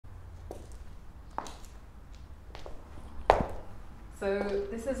So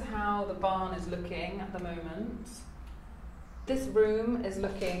this is how the barn is looking at the moment. This room is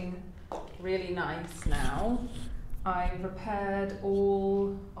looking really nice now. I've repaired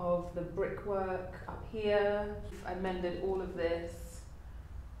all of the brickwork up here. I mended all of this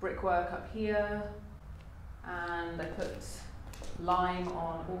brickwork up here, and I put lime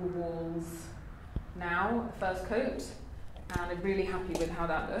on all walls now, the first coat, and I'm really happy with how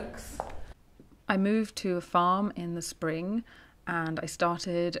that looks. I moved to a farm in the spring and I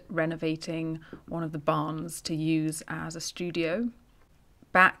started renovating one of the barns to use as a studio.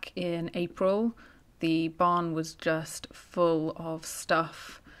 Back in April, the barn was just full of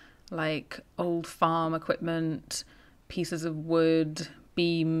stuff like old farm equipment, pieces of wood,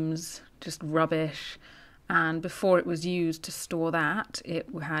 beams, just rubbish. And before it was used to store that, it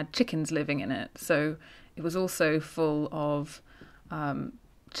had chickens living in it. So it was also full of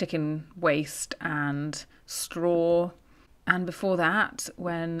chicken waste and straw. And before that,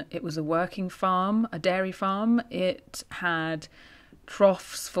 when it was a working farm, a dairy farm, it had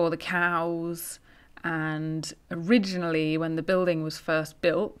troughs for the cows. And originally, when the building was first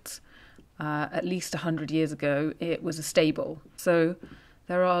built, at least 100 years ago, it was a stable. So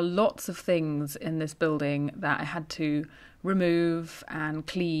there are lots of things in this building that I had to remove and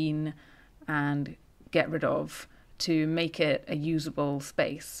clean and get rid of to make it a usable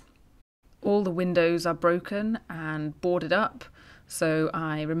space. All the windows are broken and boarded up, so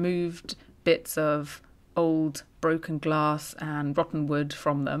I removed bits of old broken glass and rotten wood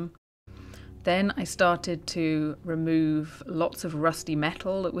from them. Then I started to remove lots of rusty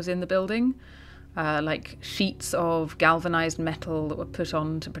metal that was in the building, like sheets of galvanised metal that were put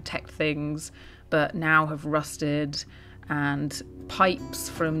on to protect things but now have rusted, and pipes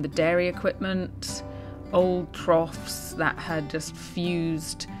from the dairy equipment, old troughs that had just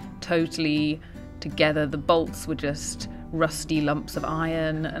fused totally together. The bolts were just rusty lumps of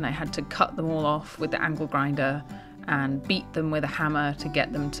iron, and I had to cut them all off with the angle grinder and beat them with a hammer to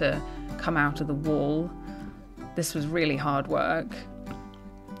get them to come out of the wall. This was really hard work.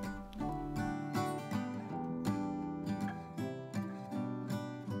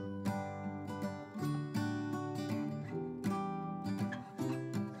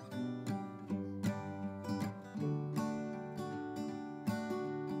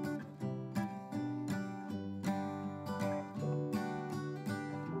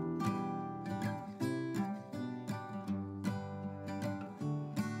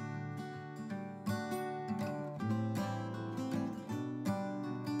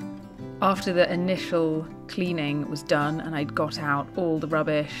 After the initial cleaning was done and I'd got out all the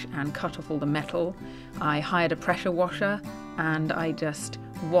rubbish and cut off all the metal, I hired a pressure washer and I just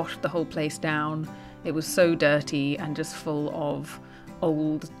washed the whole place down. It was so dirty and just full of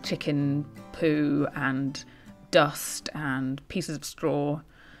old chicken poo and dust and pieces of straw.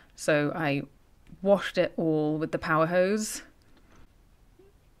 So I washed it all with the power hose.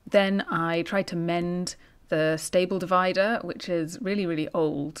 Then I tried to mend the stable divider, which is really, really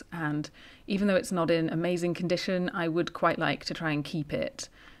old, and even though it's not in amazing condition, I would quite like to try and keep it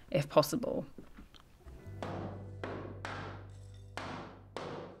if possible.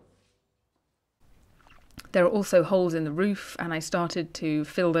 There are also holes in the roof, and I started to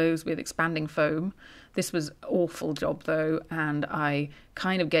fill those with expanding foam. This was an awful job though, and I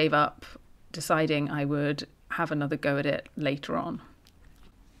kind of gave up, deciding I would have another go at it later on.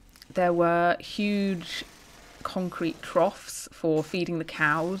 There were huge concrete troughs for feeding the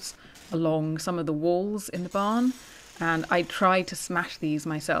cows along some of the walls in the barn, and I tried to smash these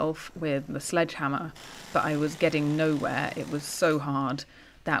myself with the sledgehammer, but I was getting nowhere. It was so hard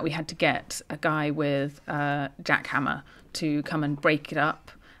that we had to get a guy with a jackhammer to come and break it up,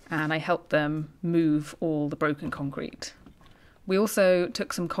 and I helped them move all the broken concrete. We also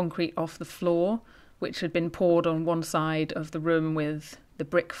took some concrete off the floor, which had been poured on one side of the room with the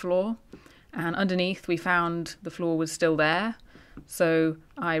brick floor, and underneath we found the floor was still there, so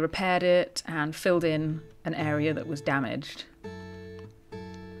I repaired it and filled in an area that was damaged.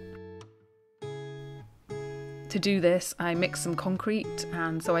 To do this, I mixed some concrete,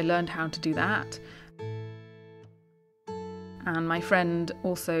 and so I learned how to do that. And my friend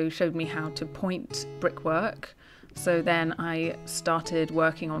also showed me how to point brickwork, so then I started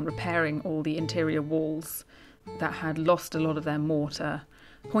working on repairing all the interior walls that had lost a lot of their mortar.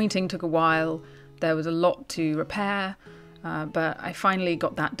 Pointing took a while, there was a lot to repair, but I finally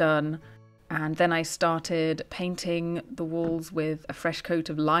got that done, and then I started painting the walls with a fresh coat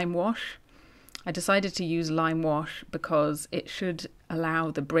of limewash. I decided to use limewash because it should allow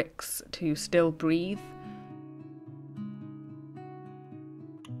the bricks to still breathe.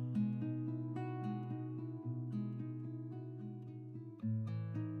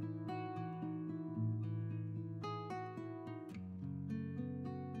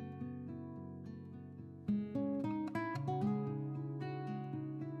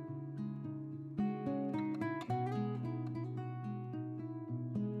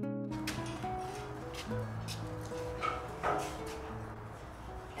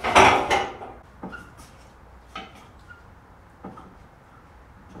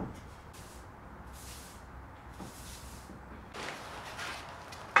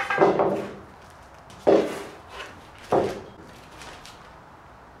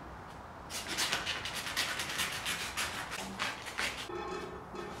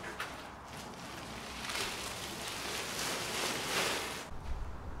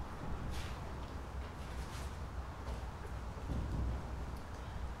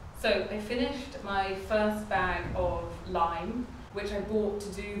 So I finished my first bag of lime, which I bought to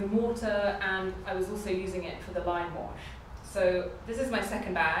do the mortar, and I was also using it for the lime wash. So this is my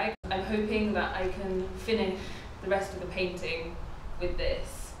second bag. I'm hoping that I can finish the rest of the painting with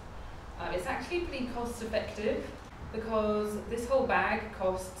this. It's actually pretty cost effective because this whole bag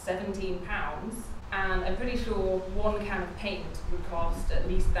costs £17, and I'm pretty sure one can of paint would cost at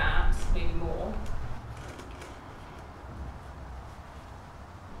least that, maybe more.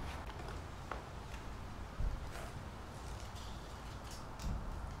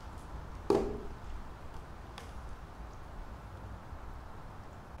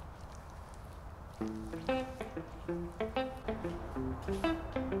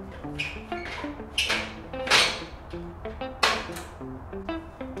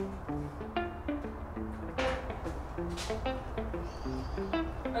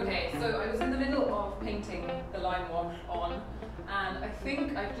 Okay, so I was in the middle of painting the lime wash on, and I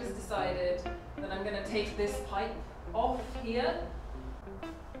think I've just decided that I'm going to take this pipe off here.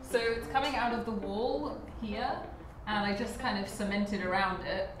 So it's coming out of the wall here, and I just kind of cemented around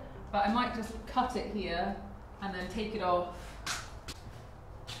it, but I might just cut it here and then take it off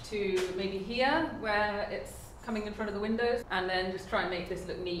to maybe here where it's coming in front of the windows, and then just try and make this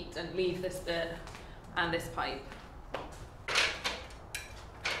look neat and leave this bit and this pipe.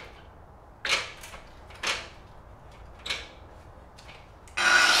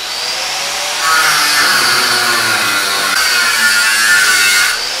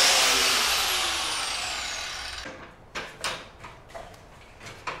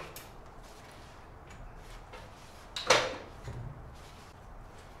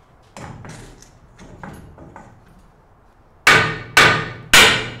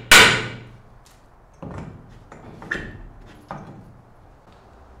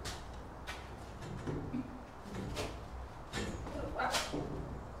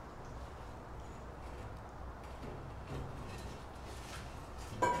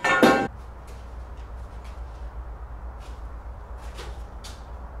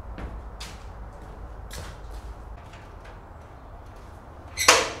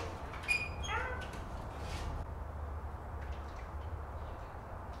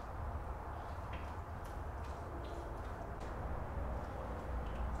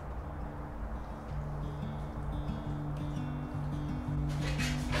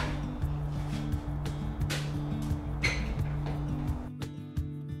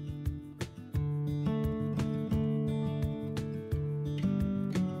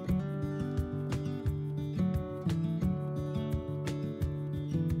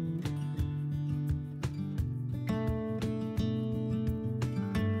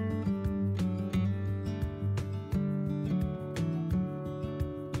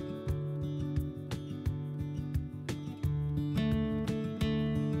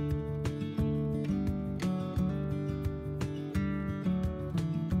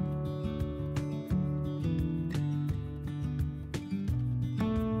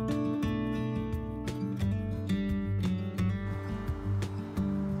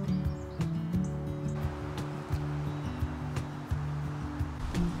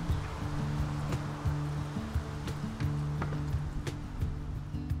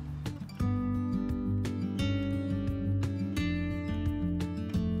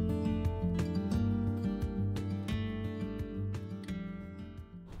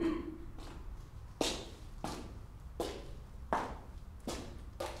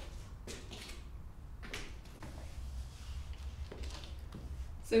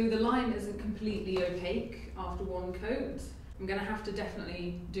 So the lime isn't completely opaque after one coat. I'm going to have to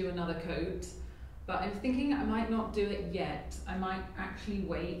definitely do another coat, but I'm thinking I might not do it yet. I might actually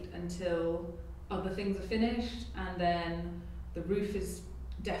wait until other things are finished, and then the roof is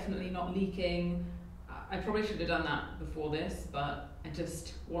definitely not leaking. I probably should have done that before this, but I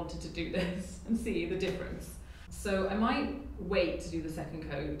just wanted to do this and see the difference. So I might wait to do the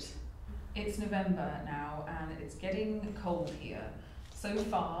second coat. It's November now and it's getting cold here. So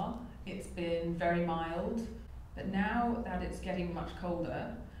far it's been very mild, but now that it's getting much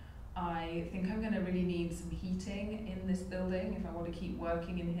colder, I think I'm going to really need some heating in this building if I want to keep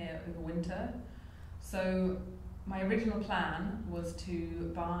working in here over winter. So my original plan was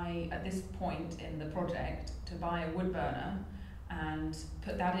to buy, at this point in the project, to buy a wood burner and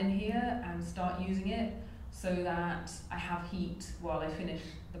put that in here and start using it so that I have heat while I finish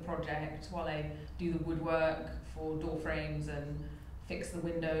the project, while I do the woodwork for door frames and fix the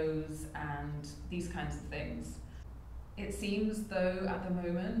windows and these kinds of things. It seems though at the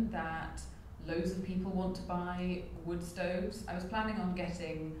moment that loads of people want to buy wood stoves. I was planning on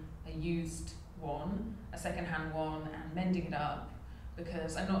getting a used one, a second-hand one, and mending it up,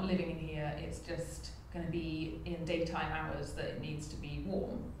 because I'm not living in here, it's just going to be in daytime hours that it needs to be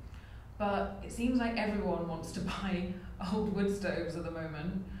warm. But it seems like everyone wants to buy old wood stoves at the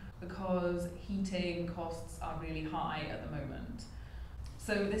moment because heating costs are really high at the moment.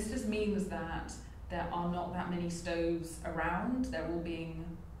 So this just means that there are not that many stoves around, they're all being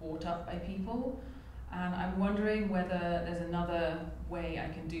bought up by people. And I'm wondering whether there's another way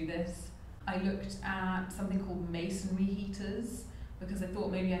I can do this. I looked at something called masonry heaters because I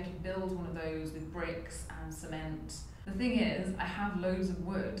thought maybe I could build one of those with bricks and cement. The thing is, I have loads of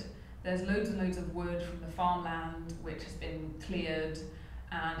wood. There's loads and loads of wood from the farmland which has been cleared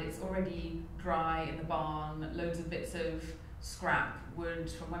and it's already dry in the barn, loads of bits of scrap wood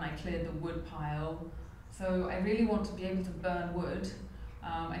from when I cleared the wood pile. So I really want to be able to burn wood.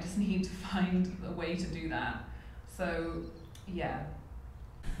 I just need to find a way to do that. So yeah.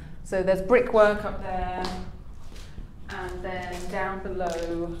 So there's brickwork up there, and then down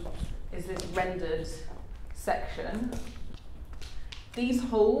below is this rendered section. These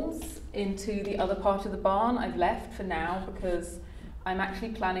holes into the other part of the barn I've left for now because I'm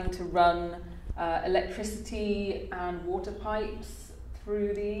actually planning to run electricity and water pipes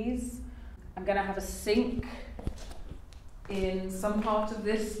through these. I'm going to have a sink in some part of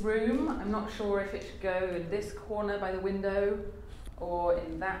this room. I'm not sure if it should go in this corner by the window or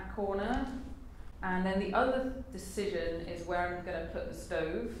in that corner. And then the other decision is where I'm going to put the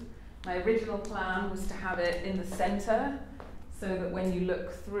stove. My original plan was to have it in the centre so that when you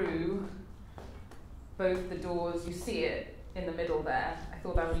look through both the doors, you see it in the middle there. I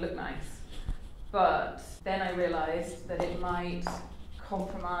thought that would look nice. But then I realised that it might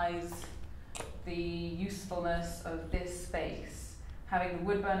compromise the usefulness of this space. Having the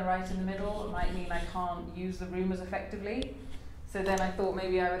wood burner right in the middle might mean I can't use the room as effectively. So then I thought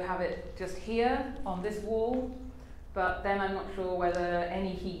maybe I would have it just here on this wall, but then I'm not sure whether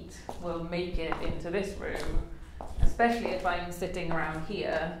any heat will make it into this room, especially if I'm sitting around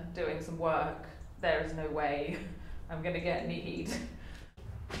here doing some work. There is no way I'm going to get any heat.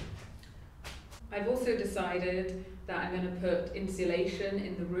 I've also decided that I'm going to put insulation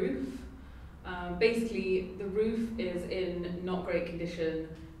in the roof. Basically, the roof is in not great condition.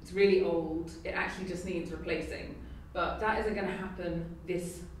 It's really old. It actually just needs replacing. But that isn't going to happen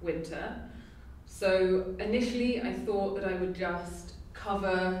this winter. So initially, I thought that I would just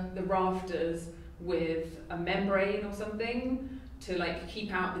cover the rafters with a membrane or something to like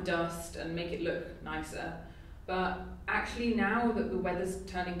keep out the dust and make it look nicer. But actually now that the weather's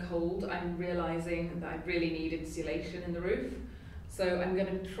turning cold, I'm realizing that I really need insulation in the roof. So I'm going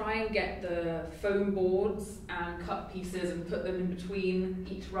to try and get the foam boards and cut pieces and put them in between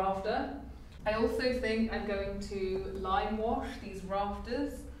each rafter. I also think I'm going to lime wash these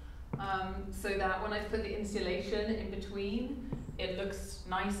rafters so that when I put the insulation in between, it looks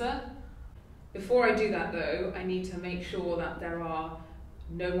nicer. Before I do that though, I need to make sure that there are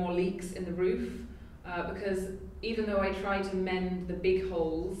no more leaks in the roof because even though I try to mend the big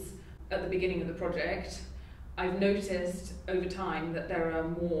holes at the beginning of the project, I've noticed over time that there are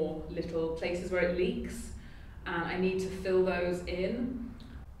more little places where it leaks and I need to fill those in.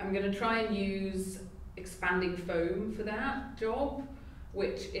 I'm going to try and use expanding foam for that job,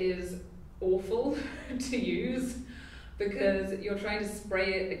 which is awful to use because you're trying to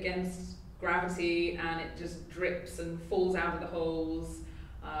spray it against gravity and it just drips and falls out of the holes.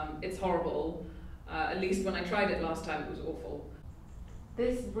 It's horrible. At least when I tried it last time, it was awful.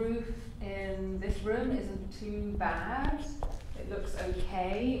 This roof in this room isn't too bad. It looks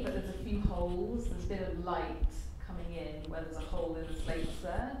okay, but there's a few holes. There's a bit of light coming in where there's a hole in the slates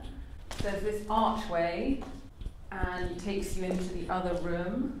there. There's this archway and it takes you into the other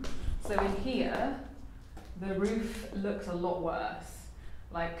room. So in here, the roof looks a lot worse.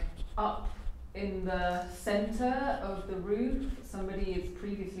 Like up in the center of the roof, somebody has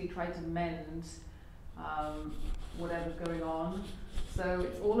previously tried to mend whatever's going on. So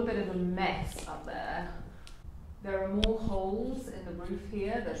it's all a bit of a mess up there. There are more holes in the roof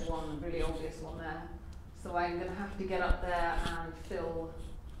here. There's one really obvious one there. So I'm going to have to get up there and fill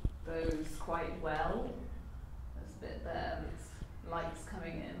those quite well. There's a bit there, there's lights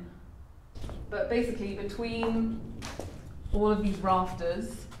coming in. But basically between all of these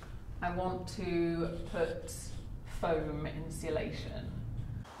rafters, I want to put foam insulation.